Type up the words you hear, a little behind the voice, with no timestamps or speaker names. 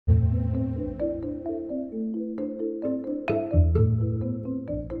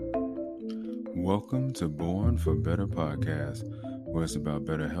Welcome to Born for Better podcast, where it's about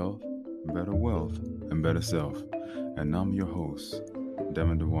better health, better wealth, and better self. And I'm your host,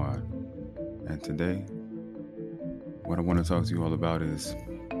 Devin DeWine. And today, what I want to talk to you all about is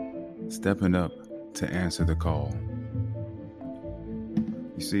stepping up to answer the call.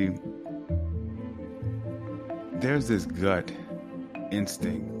 You see, there's this gut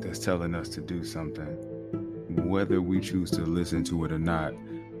instinct that's telling us to do something, whether we choose to listen to it or not.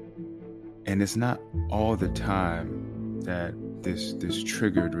 And it's not all the time that this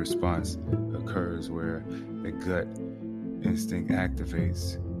triggered response occurs where the gut instinct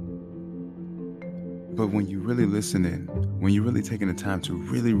activates. But when you're really listening, when you're really taking the time to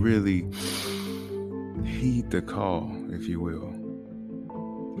really heed the call, if you will,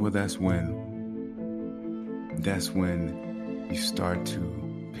 well, that's when you start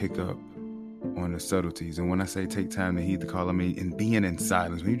to pick up on the subtleties. And when I say take time to heed the call, I mean in being in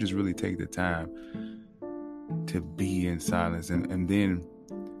silence, when you just really take the time to be in silence and then,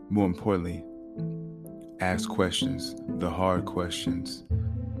 more importantly, ask questions, the hard questions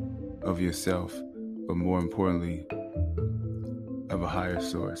of yourself, but more importantly, of a higher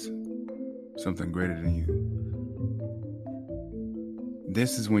source, something greater than you.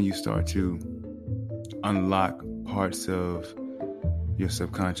 This is when you start to unlock parts of your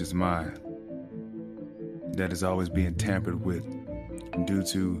subconscious mind that is always being tampered with due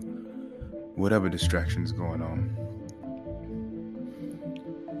to whatever distraction is going on.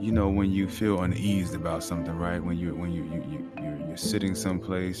 You know, when you feel uneased about something, right? When you're sitting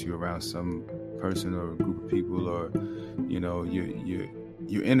someplace, you're around some person or a group of people, or you know,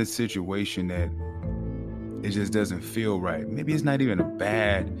 you're in a situation that it just doesn't feel right. Maybe it's not even a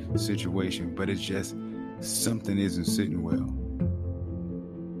bad situation, but it's just something isn't sitting well.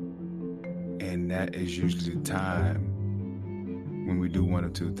 And that is usually the time when we do one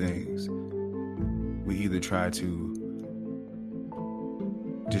of two things. We either try to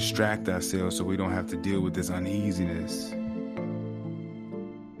distract ourselves so we don't have to deal with this uneasiness,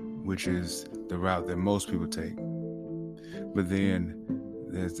 which is the route that most people take. But then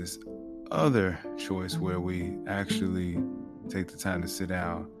there's this other choice where we actually take the time to sit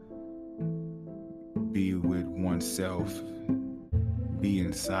down, be with oneself, be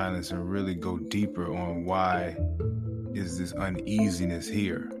in silence, and really go deeper on why is this uneasiness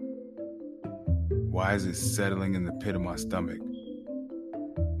here? Why is it settling in the pit of my stomach?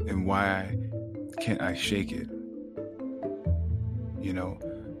 And why can't I shake it? You know,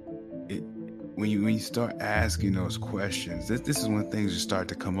 when you start asking those questions, this is when things just start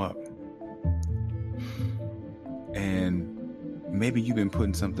to come up. And maybe you've been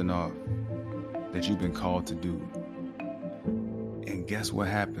putting something off that you've been called to do. And guess what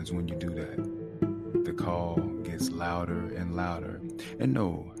happens when you do that? The call gets louder and louder. And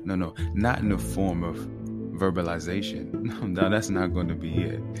no, not in the form of verbalization. No, that's not going to be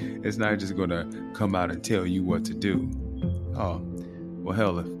it. It's not just going to come out and tell you what to do. Oh, well,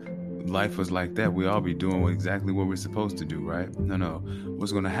 hell, if life was like that, we'd all be doing exactly what we're supposed to do, right? No.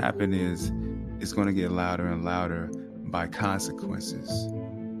 What's going to happen is it's going to get louder and louder by consequences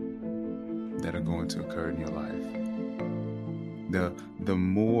that are going to occur in your life. The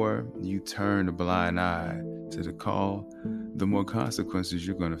more you turn a blind eye to the call, the more consequences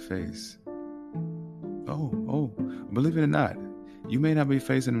you're going to face. Oh, believe it or not, you may not be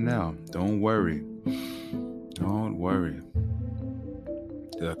facing them now. Don't worry.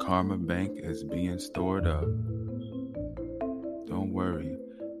 The karma bank is being stored up. Don't worry.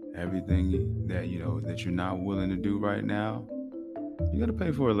 Everything that that you're not willing to do right now, you got to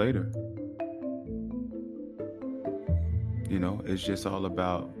pay for it later. You know, it's just all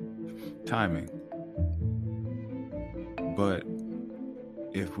about timing. But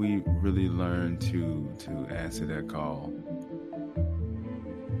if we really learn to answer that call,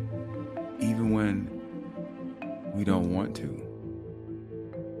 even when we don't want to,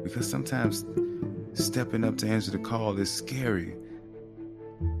 because sometimes stepping up to answer the call is scary.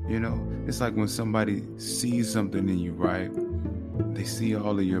 You know, it's like when somebody sees something in you, right? They see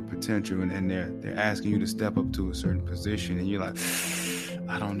all of your potential and they're asking you to step up to a certain position, and you're like,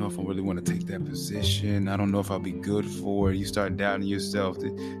 I don't know if I really want to take that position. I don't know if I'll be good for it. You start doubting yourself.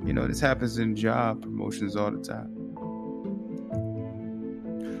 You know, this happens in job promotions all the time.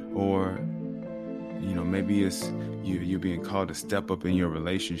 Or, you know, maybe it's you're being called to step up in your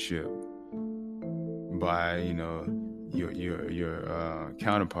relationship by, you know, your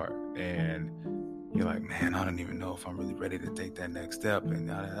counterpart, and you're like, man, I don't even know if I'm really ready to take that next step, and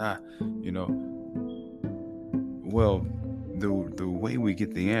you know. Well, the way we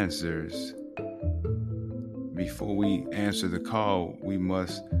get the answers, before we answer the call, we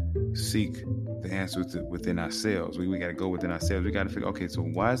must seek the answer within ourselves. We got to go within ourselves. We got to figure, okay, so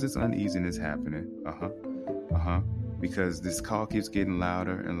why is this uneasiness happening? Because this call keeps getting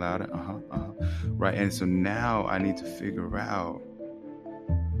louder and louder. Right. And so now I need to figure out,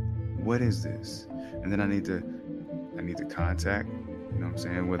 what is this? And then I need to contact, you know what I'm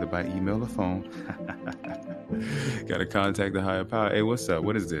saying, whether by email or phone. Got to contact the higher power. Hey, what's up?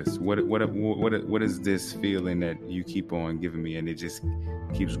 What is this? What is this feeling that you keep on giving me? And it just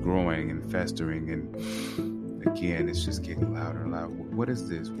keeps growing and festering. And again, it's just getting louder and louder. What is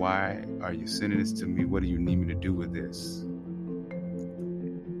this? Why are you sending this to me? What do you need me to do with this?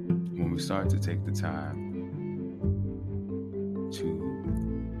 When we start to take the time to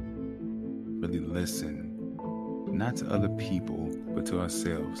really listen, not to other people, but to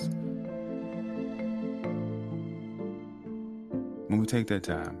ourselves. When we take that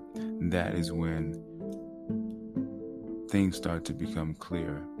time, that is when things start to become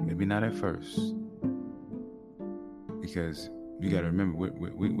clear. Maybe not at first, because you got to remember,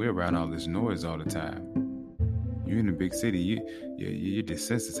 we're around all this noise all the time. You're in a big city, you're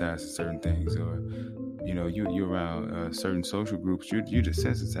desensitized to certain things, or you're around certain social groups. You're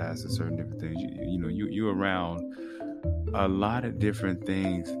desensitized to certain different things. You're around a lot of different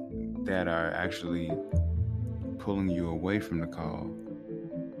things that are actually pulling you away from the call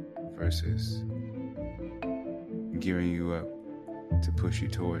versus gearing you up to push you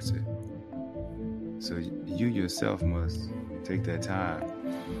towards it. So you yourself must take that time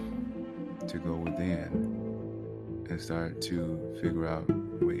to go within and start to figure out,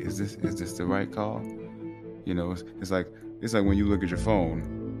 wait, is this the right call? It's like when you look at your phone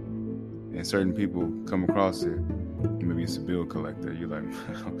and certain people come across it. Maybe it's a bill collector. You're like,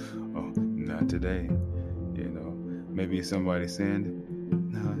 oh, not today. Maybe it's somebody saying,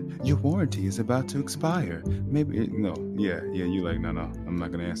 no, your warranty is about to expire. Maybe, you're like, no, I'm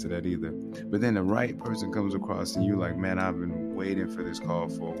not going to answer that either. But then the right person comes across and you're like, man, I've been waiting for this call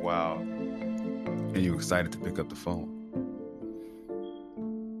for a while. And you're excited to pick up the phone.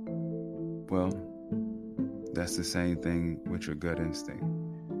 Well, that's the same thing with your gut instinct.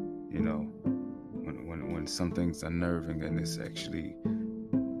 When something's unnerving and it's actually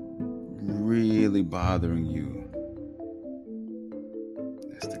really bothering you,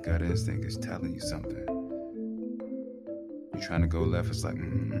 that's the gut instinct is telling you something. You're trying to go left, it's like,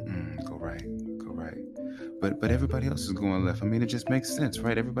 go right. But everybody else is going left. I mean, it just makes sense,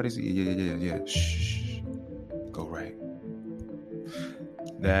 right? Everybody's, yeah, shh, go right.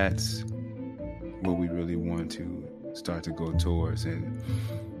 That's what we really want to start to go towards, and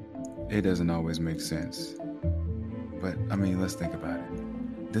it doesn't always make sense. But, I mean, let's think about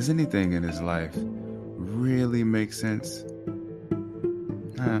it. Does anything in his life really make sense?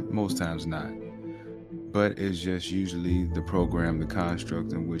 Most times not. But it's just usually the program, the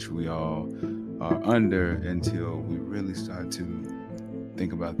construct in which we all are under until we really start to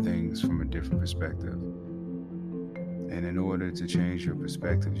think about things from a different perspective. And in order to change your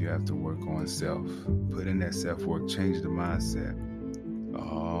perspective, you have to work on self. Put in that self-work, change the mindset.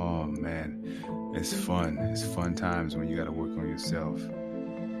 Oh, man, it's fun. It's fun times when you got to work on yourself.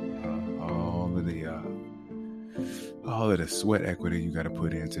 All of the sweat equity you got to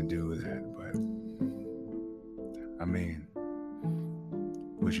put in to do that. But, I mean,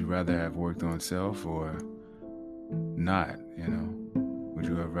 would you rather have worked on self or not, Would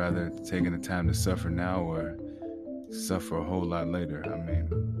you have rather taken the time to suffer now or suffer a whole lot later? I mean,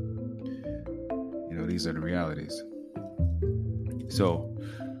 these are the realities. So,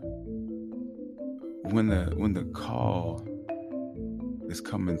 when the call is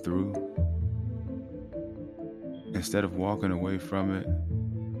coming through, instead of walking away from it,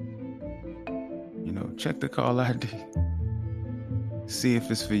 check the call ID. See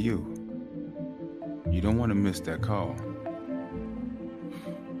if it's for you. You don't want to miss that call.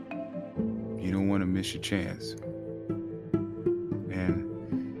 You don't want to miss your chance. And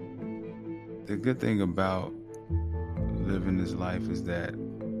the good thing about living this life is that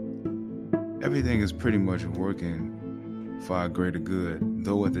everything is pretty much working for our greater good,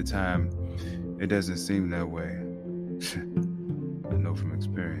 though at the time it doesn't seem that way. I know from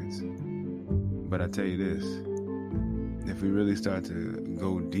experience. But I tell you this, if we really start to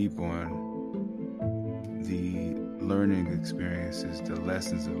go deep on the learning experiences, the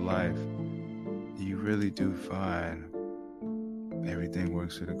lessons of life, you really do find everything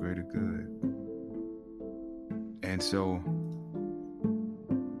works for the greater good. And so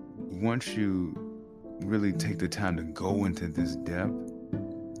once you really take the time to go into this depth,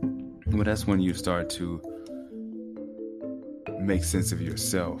 well, that's when you start to make sense of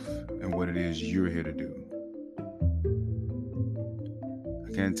yourself and what it is you're here to do.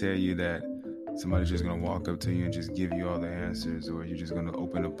 I can't tell you that somebody's just gonna walk up to you and just give you all the answers, or you're just gonna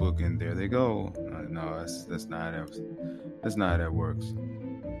open a book and there they go. No, that's not how that works.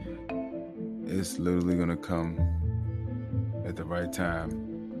 It's literally gonna come at the right time,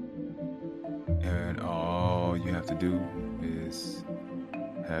 and all you have to do is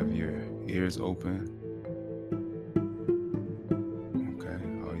have your ears open. Okay,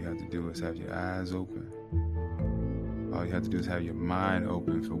 all you have to do is have your eyes open. All you have to do is have your mind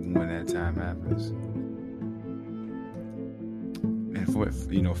open for when that time happens. And for,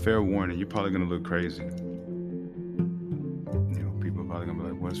 fair warning, you're probably gonna look crazy. People are probably gonna be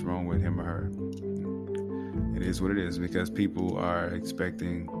like, what's wrong with him or her? It is what it is, because people are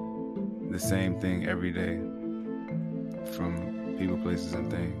expecting the same thing every day from people, places,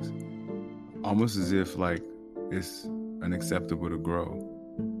 and things. Almost as if like it's unacceptable to grow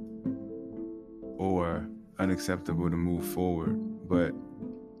or unacceptable to move forward. But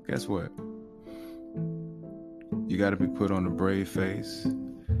guess what? You got to be put on a brave face,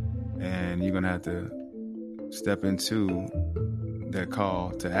 and you're going to have to step into that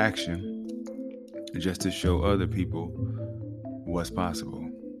call to action just to show other people what's possible.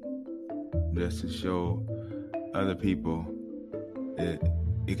 Just to show other people that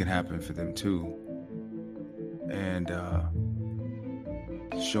it can happen for them too. And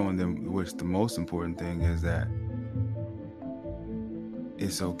showing them, which the most important thing is, that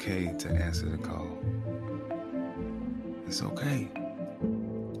it's okay to answer the call. It's okay.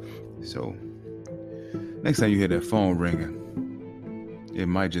 So next time you hear that phone ringing, it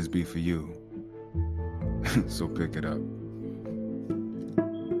might just be for you. So pick it up.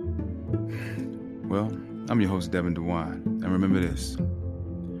 Well, I'm your host, Devin DeWine. And remember this: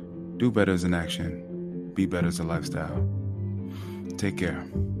 do better as an action, be better as a lifestyle. Take care.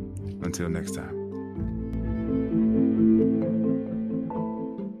 Until next time.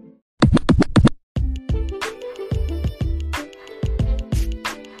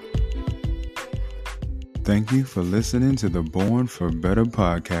 Thank you for listening to the Born for Better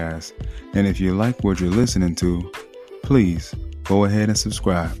podcast. And if you like what you're listening to, please go ahead and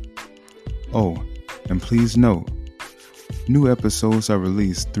subscribe. Oh, and please note, new episodes are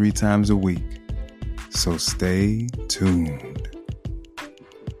released 3 times a week. So stay tuned.